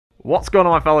What's going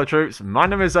on, my fellow troops? My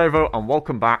name is Xavvo and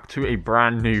welcome back to a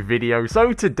brand new video.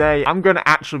 So today I'm going to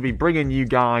actually be bringing you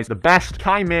guys the best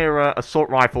Chimera assault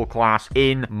rifle class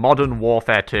in Modern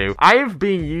Warfare 2. I have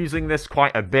been using this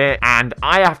quite a bit and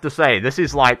I have to say this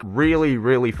is like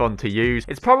really fun to use.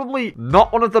 It's probably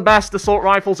not one of the best assault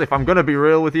rifles if I'm going to be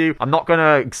real with you. I'm not going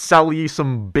to sell you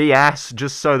some BS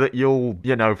just so that you'll,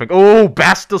 think, oh,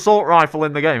 best assault rifle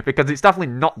in the game, because it's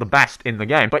definitely not the best in the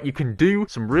game. But you can do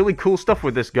some really cool stuff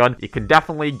with this gun. You can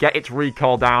definitely get its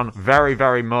recoil down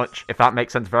very much, if that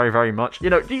makes sense, very much. You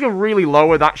can really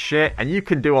lower that shit, and you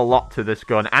can do a lot to this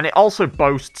gun. And it also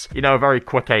boasts, a very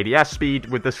quick ADS speed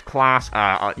with this class.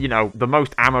 The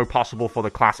most ammo possible for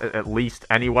the class, at least,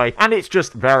 anyway. And it's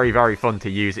just very fun to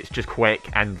use. It's just quick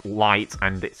and light,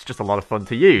 and it's just a lot of fun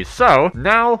to use. So,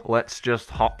 now, let's just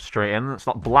hop straight in. Let's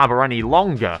not blabber any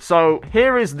longer. So,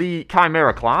 here is the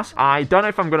Chimera class. I don't know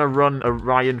if I'm going to run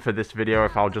Orion for this video,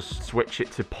 if I'll just switch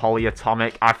it to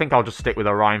polyatomic. I think I'll just stick with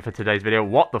Orion for today's video.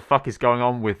 What the fuck is going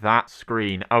on with that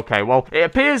screen? Okay, well, it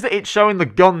appears that it's showing the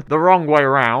gun the wrong way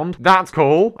around. That's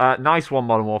cool. Nice one,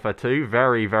 Modern Warfare 2.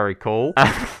 Very cool.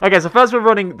 Okay, so first we're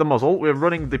running the muzzle. We're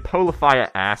running the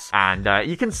Polarfire S, and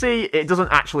you can see it doesn't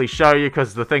actually show you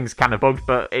because the thing's kind of bugged,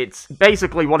 but it's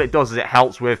basically what it does is it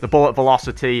helps with the bullet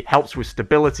velocity, helps with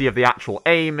stability of the actual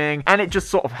aiming, and it just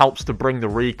sort of helps to bring the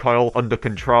recoil under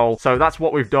control. So that's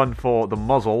what we've done for the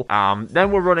muzzle. Then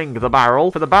we're running the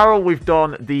barrel. For the barrel, we've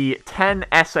done the 10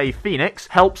 SA Phoenix.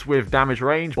 Helps with damage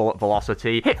range, bullet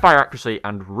velocity, hip fire accuracy,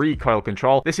 and recoil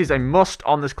control. This is a must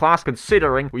on this class,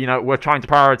 considering, we're trying to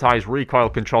prioritize recoil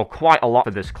control quite a lot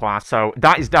for this class. So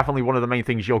that is definitely one of the main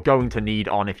things you're going to need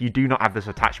on. If you do not have this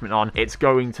attachment on, it's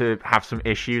going to have some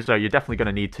issues. So you're definitely going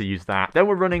to need to use that. Then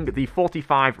we're running the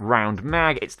 45 round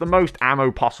mag. It's the most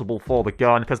ammo possible for the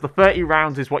gun, because the 30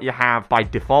 rounds is what you have by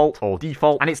default,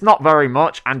 and it's not very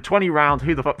much. And 20 rounds,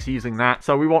 who the fuck's using that?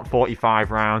 So we want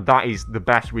 45 round. That is the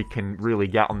best we can really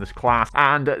get on this class.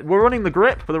 And we're running the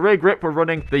grip. For the rear grip, we're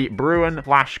running the Bruin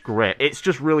Flash Grip. It's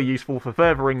just really useful for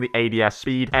furthering the ADS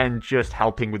speed and just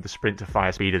helping with the sprint to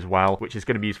fire speed as well, which is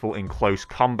going to be useful in close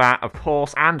combat, of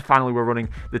course. And finally, we're running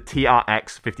the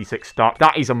TRX 56 stock.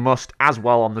 That is a must as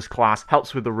well on this class.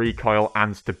 Helps with the recoil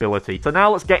and stability. So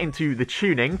now let's get into the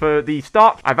tuning. For the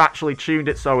stock, I've actually tuned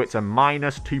it so it's a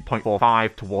minus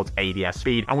 2.45 towards ADS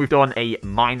speed, and we've done a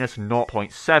minus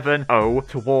 0.70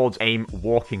 towards aim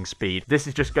walking speed. This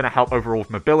is just going to help overall with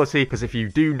mobility, because if you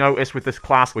do notice with this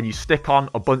class, when you stick on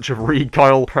a bunch of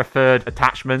recoil preferred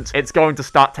attachments, it's going to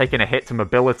start taking a hit to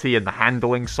mobility and the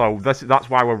handling. So that's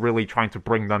why we're really trying to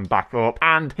bring them back up.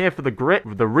 And here for the grip,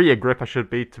 the rear grip, to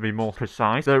be more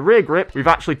precise. The rear grip, we've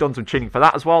actually done some tuning for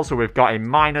that as well. So we've got a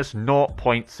minus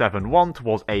 0.71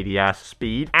 towards ADS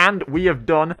speed, and we have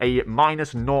done a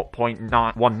minus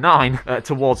 0.19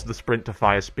 towards the sprint to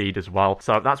fire speed as well.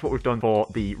 So that's what we've done for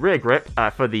the rear grip.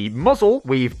 For the muzzle,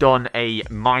 we've done a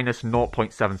minus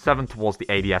 0.77 towards the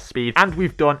ADS speed, and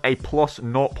we've done a plus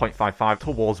 0.55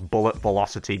 towards bullet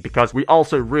velocity, because we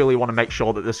also really want to make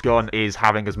sure that this gun is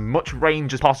having as much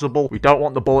range as possible. We don't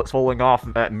want the bullets falling off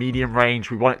at medium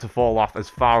range. We want it to fall off as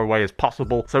far away as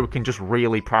possible, so we can just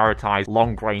really prioritize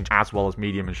long range as well as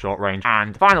medium and short range.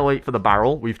 And finally, for the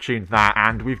barrel, we've tuned that,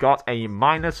 and we've got a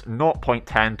minus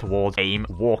 0.10 towards aim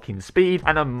walking speed,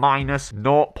 and a minus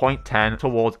 0.10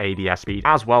 towards ADS speed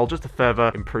as well, just to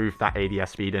further improve that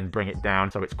ADS speed and bring it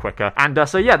down so it's quicker. And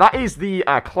so yeah, that is the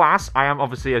class. I am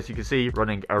obviously, as you can see,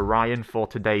 running Orion for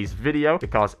today's video,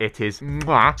 because it is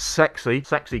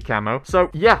sexy camo. So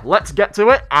yeah, let's get to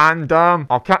it, and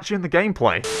I'll catch you in the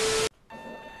gameplay.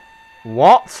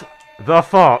 What the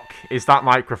fuck is that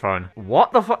microphone?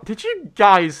 What the fuck? Did you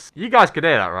guys could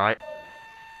hear that, right?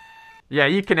 Yeah,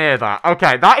 you can hear that.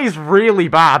 Okay, that is really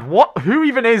bad. What? Who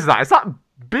even is that? Is that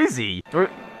Busy?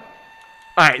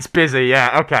 It's Busy,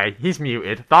 yeah, okay. He's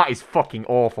muted. That is fucking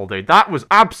awful, dude. That was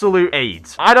absolute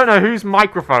AIDS. I don't know whose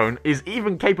microphone is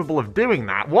even capable of doing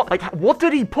that. What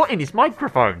did he put in his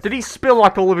microphone? Did he spill,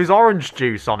 like, all of his orange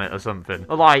juice on it or something?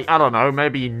 Like, I don't know,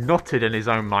 maybe he nutted in his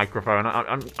own microphone.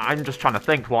 I'm just trying to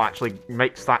think what actually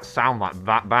makes that sound like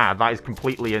that bad. That is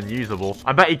completely unusable.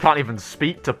 I bet he can't even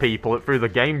speak to people through the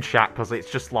game chat, because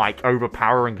it's just, like,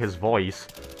 overpowering his voice.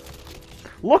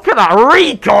 Look at that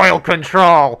recoil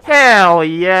control! Hell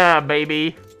yeah,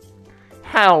 baby.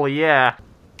 Hell yeah.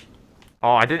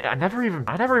 Oh, I never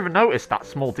even noticed that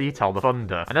small detail, the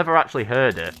thunder. I never actually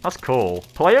heard it. That's cool.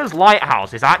 Player's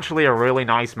Lighthouse is actually a really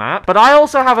nice map, but I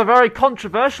also have a very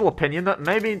controversial opinion that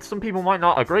maybe some people might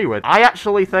not agree with. I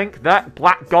actually think that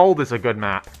Black Gold is a good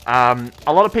map.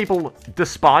 A lot of people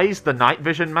despise the night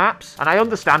vision maps, and I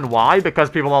understand why,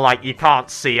 because people are like, you can't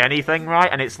see anything, right?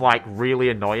 And it's like really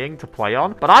annoying to play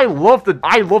on. But I love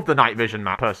the night vision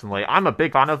map personally. I'm a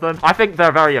big fan of them. I think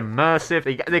they're very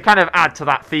immersive. They kind of add to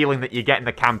that feeling that you get in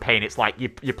the campaign. It's like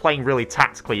you're playing really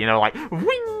tactically, you know, like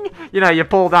wing. You know, you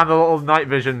pull down the little night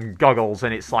vision goggles,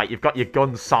 and it's like you've got your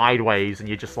gun sideways, and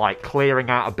you're just like clearing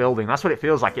out a building. That's what it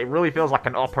feels like. It really feels like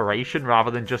an operation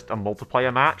rather than just a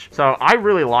multiplayer match. So I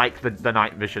really like the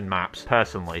night vision maps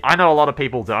personally. I know a lot of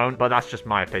people don't, but that's just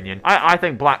my opinion. I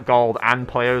think Black Gold and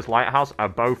Player's Lighthouse are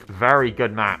both very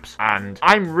good maps, and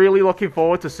I'm really looking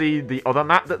forward to see the other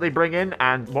map that they bring in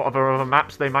and whatever other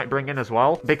maps they might bring in as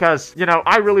well, because, you know,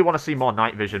 I really want to see more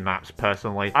night vision maps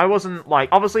personally. I wasn't like,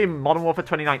 obviously in Modern Warfare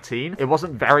 2019, it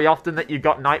wasn't very often that you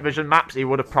got night vision maps. It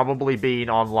would have probably been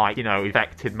on like, you know,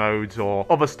 infected modes or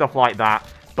other stuff like that.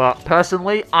 But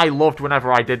personally, I loved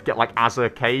whenever I did get like Azure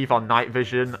Cave on night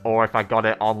vision, or if I got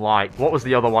it on like, what was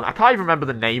the other one? I can't even remember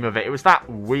the name of it. It was that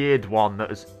weird one that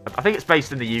was, I think it's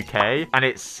based in the UK, and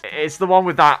it's the one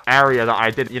with that area that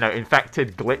I did, you know,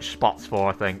 infected glitch spots for,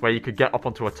 I think, where you could get up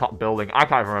onto a top building. I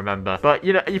can't even remember, but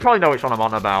you know, you probably know which one I'm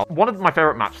on about. One of my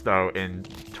favorite maps though in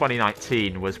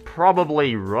 2019 was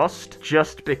probably Rust,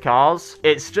 just because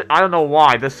it's just, I don't know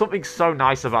why, there's something so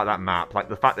nice about that map, like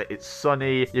the fact that it's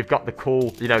sunny, you've got the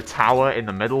cool, you know, tower in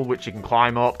the middle which you can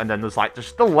climb up, and then there's like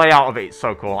just the layout of it. It's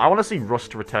so cool. I want to see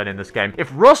Rust return in this game.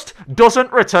 If Rust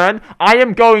doesn't return, I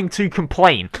am going to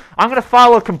complain. I'm going to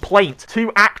file a complaint to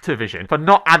Activision for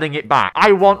not adding it back.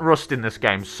 I want Rust in this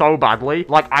game so badly.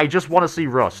 Like, I just want to see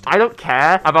Rust. I don't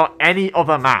care about any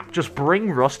other map. Just bring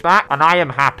Rust back and I am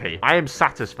happy. I am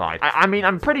satisfied. I mean,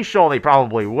 I'm pretty sure they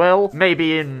probably will.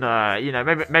 Maybe in, you know,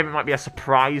 maybe it might be a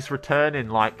surprise return in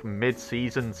like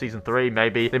mid-season, season 3.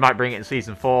 Maybe they might bring it in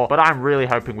season 4. But I'm really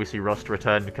hoping we see Rust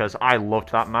return because I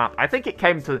loved that map. I think it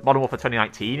came to Modern Warfare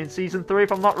 2019 in season 3,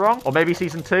 if I'm not wrong. Or maybe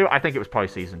season 2. I think it was probably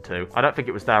season 2. I don't think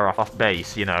it was there off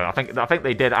base, you know. I think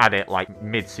they did add it like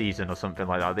mid-season or something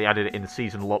like that. They added it in the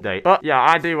seasonal update. But yeah,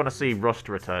 I do want to see Rust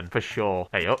return for sure.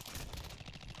 Hey up.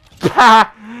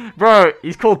 Bro,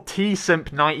 he's called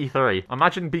T-Simp93.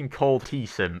 Imagine being called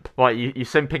T-Simp. What, you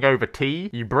simping over T?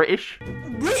 You British?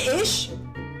 British?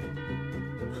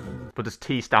 But does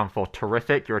T stand for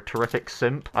terrific? You're a terrific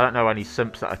simp? I don't know any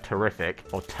simps that are terrific.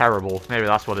 Or terrible. Maybe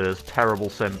that's what it is. Terrible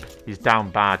simp. He's down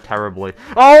bad terribly.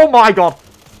 Oh my god!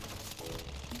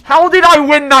 How did I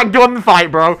win that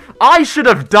gunfight, bro? I should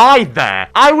have died there.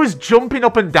 I was jumping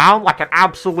up and down like an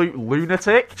absolute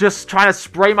lunatic, just trying to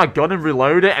spray my gun and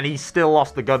reload it, and he still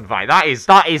lost the gunfight.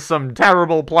 That is some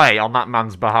terrible play on that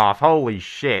man's behalf. Holy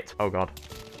shit. Oh god.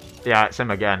 Yeah, it's him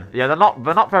again. Yeah, they're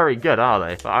not very good, are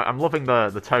they? But I'm loving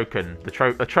the token, the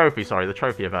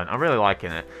trophy event. I'm really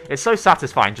liking it. It's so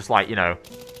satisfying, just like, you know,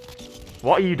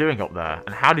 what are you doing up there?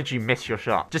 And how did you miss your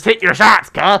shot? Just hit your shots,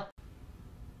 cuh!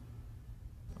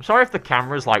 I'm sorry if the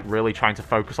camera's like really trying to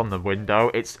focus on the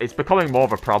window. It's becoming more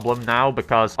of a problem now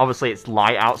because obviously it's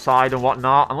light outside and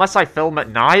whatnot. Unless I film at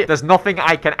night, there's nothing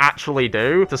I can actually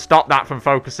do to stop that from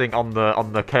focusing on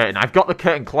the curtain. I've got the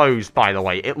curtain closed, by the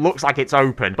way. It looks like it's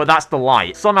open, but that's the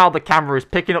light. Somehow the camera is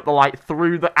picking up the light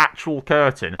through the actual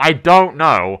curtain. I don't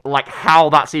know like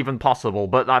how that's even possible,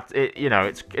 but that's it. You know,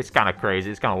 it's kind of crazy.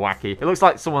 It's kind of wacky. It looks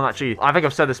like someone actually, I think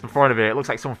I've said this before in a video, it looks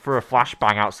like someone threw a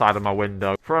flashbang outside of my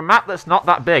window. For a map that's not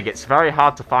that big, it's very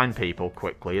hard to find people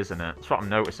quickly, isn't it? That's what I'm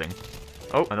noticing.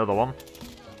 Oh, another one.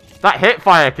 That hip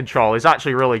fire control is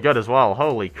actually really good as well.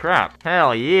 Holy crap.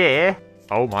 Hell yeah.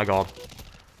 Oh my god.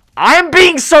 I am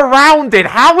being surrounded.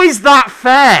 How is that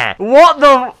fair? What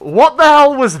the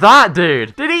hell was that,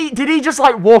 dude? Did he just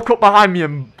like walk up behind me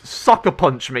and sucker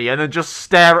punch me and then just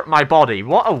stare at my body?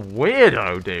 What a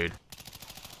weirdo, dude.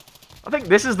 I think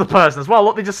this is the person as well.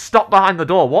 Look, they just stopped behind the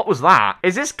door. What was that?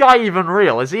 Is this guy even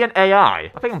real? Is he an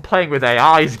AI? I think I'm playing with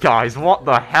AIs, guys. What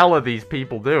the hell are these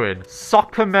people doing?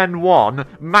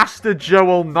 Soccerman1, Master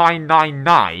Joel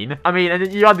 999. I mean,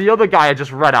 and you had the other guy I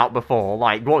just read out before.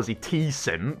 Like, what was he?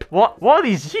 T-Simp? What are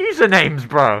these usernames,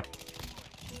 bro?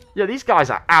 Yeah, these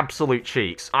guys are absolute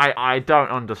cheeks. I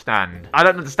don't understand. I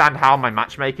don't understand how my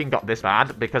matchmaking got this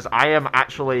bad because I am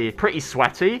actually pretty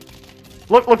sweaty.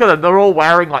 Look at them. They're all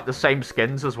wearing, like, the same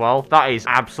skins as well. That is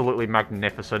absolutely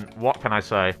magnificent. What can I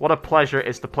say? What a pleasure it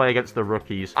is to play against the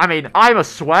rookies. I mean, I'm a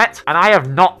sweat, and I have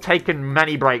not taken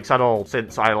many breaks at all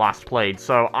since I last played,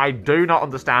 so I do not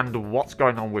understand what's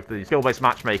going on with the skill-based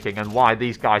matchmaking and why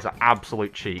these guys are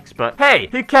absolute cheeks. But hey,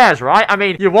 who cares, right? I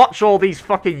mean, you watch all these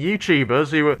fucking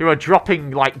YouTubers who are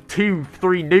dropping, like, 2-3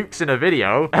 nukes in a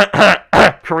video.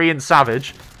 Korean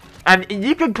Savage. And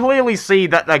you can clearly see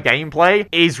that their gameplay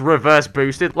is reverse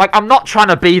boosted. Like, I'm not trying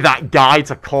to be that guy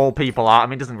to call people out. I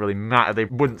mean, it doesn't really matter. They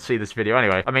wouldn't see this video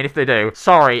anyway. I mean, if they do,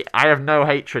 sorry, I have no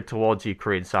hatred towards you,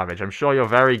 Korean Savage. I'm sure you're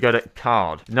very good at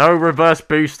card. No reverse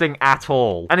boosting at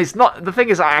all. And it's not... The thing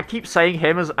is, I keep saying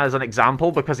him as an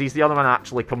example because he's the other one that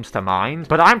actually comes to mind.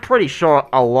 But I'm pretty sure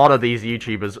a lot of these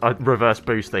YouTubers are reverse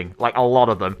boosting. Like, a lot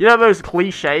of them. You know those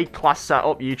cliche class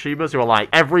setup YouTubers who are like,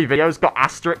 every video's got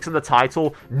asterisks in the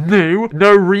title?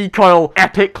 No recoil,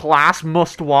 epic class,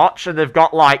 must watch, and they've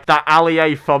got, like, that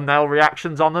Allier thumbnail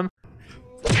reactions on them.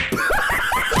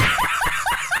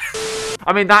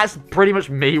 I mean, that's pretty much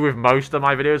me with most of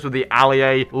my videos, with the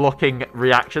Allier-looking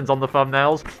reactions on the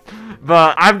thumbnails.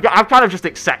 But I've kind of just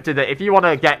accepted that if you want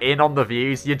to get in on the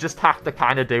views, you just have to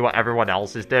kind of do what everyone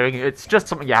else is doing. It's just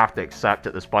something you have to accept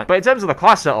at this point. But in terms of the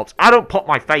class setups, I don't put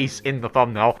my face in the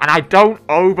thumbnail, and I don't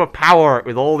overpower it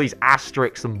with all these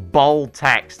asterisks and bold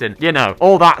text and, you know,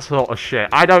 all that sort of shit.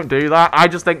 I don't do that. I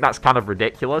just think that's kind of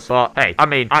ridiculous. But hey, I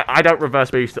mean, I don't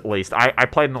reverse boost at least. I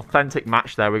played an authentic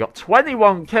match there. We got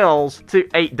 21 kills to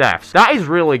 8 deaths. That is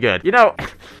really good. You know,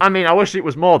 I mean, I wish it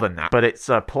was more than that, but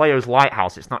it's Player's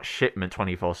Lighthouse. It's not Shipment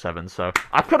 24/7, so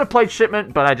I could have played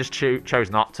Shipment, but I just chose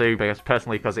not to, because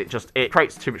it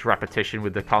creates too much repetition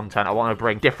with the content. I want to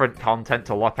bring different content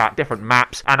to look at, different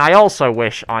maps, and I also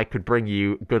wish I could bring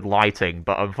you good lighting,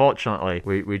 but unfortunately,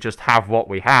 we just have what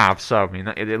we have. So I mean,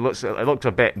 it looks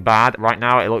a bit bad right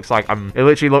now. It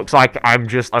literally looks like I've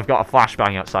got a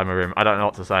flashbang outside my room. I don't know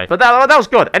what to say, but that was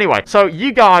good. Anyway, so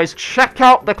you guys check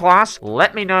out the class.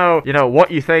 Let me know, you know,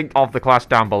 what you think of the class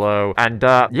down below, and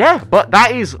yeah, but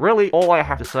that is really all I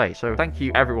have to say. So thank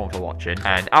you everyone for watching,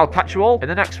 and I'll catch you all in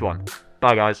the next one.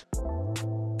 Bye, guys.